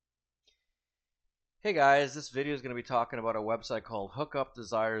Hey guys, this video is going to be talking about a website called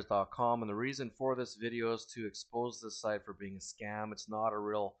Hookupdesires.com, and the reason for this video is to expose this site for being a scam. It's not a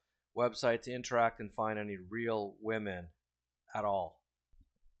real website to interact and find any real women at all.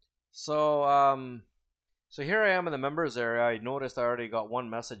 So here I am in the members area. I noticed I already got one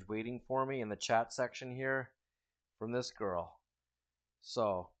message waiting for me in the chat section here from this girl.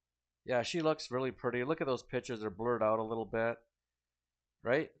 So yeah, she looks really pretty. Look at those pictures, they're blurred out a little bit,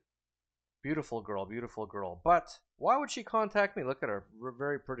 right? Beautiful girl, beautiful girl. But why would she contact me? Look at her,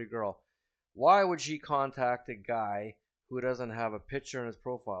 very pretty girl. Why would she contact a guy who doesn't have a picture in his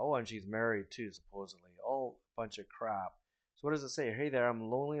profile? Oh, and she's married too, supposedly. Oh, bunch of crap. So what does it say? Hey there,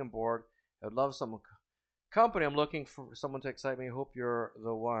 I'm lonely and bored. I'd love some company. I'm looking for someone to excite me. Hope you're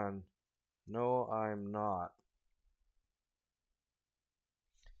the one. No, I'm not.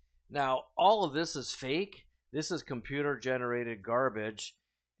 Now, all of this is fake. This is computer generated garbage.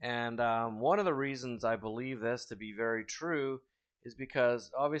 And one of the reasons I believe this to be very true is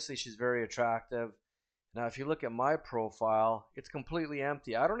because obviously she's very attractive. Now, if you look at my profile, it's completely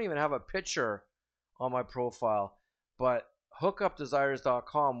empty. I don't even have a picture on my profile. But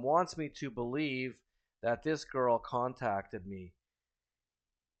Hookupdesires.com wants me to believe that this girl contacted me.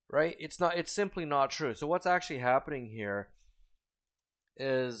 Right? It's simply not true. So what's actually happening here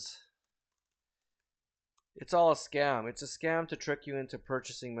is it's all a scam. It's a scam to trick you into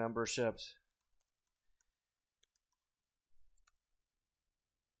purchasing memberships.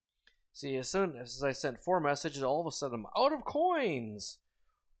 See, as soon as I sent 4 messages, all of a sudden I'm out of coins.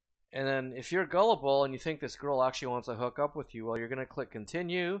 And then if you're gullible and you think this girl actually wants to hook up with you, well, you're going to click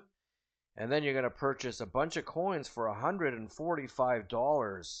continue. And then you're going to purchase a bunch of coins for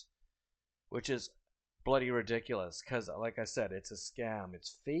 $145, which is bloody ridiculous. Because, like I said, it's a scam.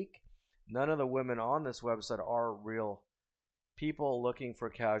 It's fake. None of the women on this website are real people looking for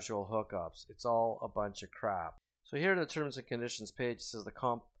casual hookups. It's all a bunch of crap. So here in the terms and conditions page, it says the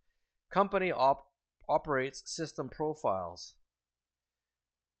company operates system profiles.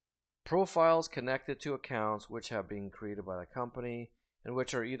 Profiles connected to accounts which have been created by the company and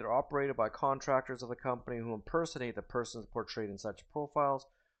which are either operated by contractors of the company who impersonate the persons portrayed in such profiles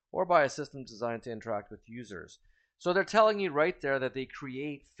or by a system designed to interact with users. So they're telling you right there that they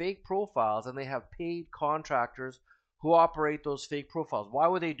create fake profiles and they have paid contractors who operate those fake profiles. Why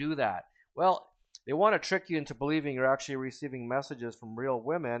would they do that? Well, they want to trick you into believing you're actually receiving messages from real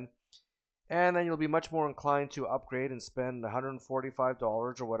women, and then you'll be much more inclined to upgrade and spend $145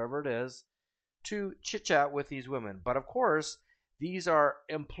 or whatever it is to chit-chat with these women. But of course, these are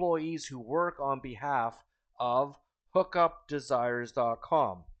employees who work on behalf of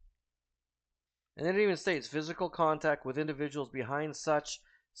Hookupdesires.com. And it even states physical contact with individuals behind such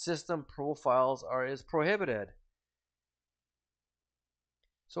system profiles is prohibited.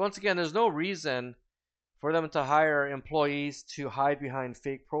 So once again, there's no reason for them to hire employees to hide behind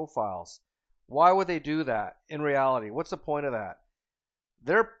fake profiles. Why would they do that in reality? What's the point of that?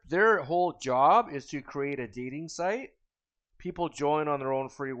 Their whole job is to create a dating site. People join on their own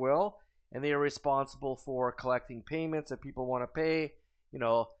free will, and they are responsible for collecting payments if people want to pay,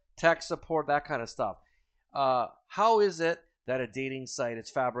 tech support, that kind of stuff. How is it that a dating site is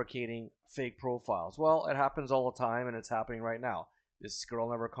fabricating fake profiles? Well, it happens all the time, and it's happening right now. This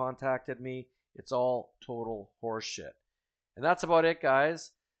girl never contacted me. It's all total horseshit. And that's about it,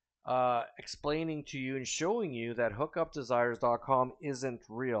 guys. Explaining to you and showing you that Hookupdesires.com isn't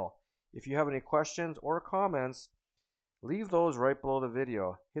real. If you have any questions or comments, leave those right below the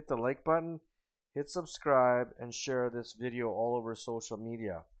video. Hit the like button, hit subscribe, and share this video all over social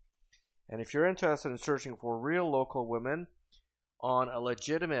media. And if you're interested in searching for real local women on a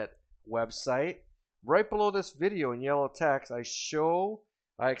legitimate website, right below this video in yellow text, I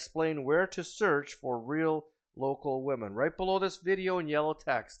explain where to search for real local women. Right below this video in yellow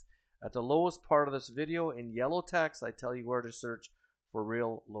text, at the lowest part of this video in yellow text, I tell you where to search for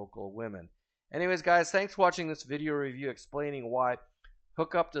real local women. Anyways, guys, thanks for watching this video review explaining why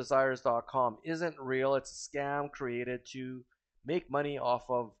Hookupdesires.com isn't real. It's a scam created to make money off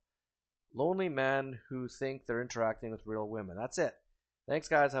of lonely men who think they're interacting with real women. That's it. Thanks,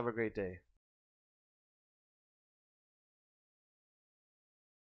 guys. Have a great day.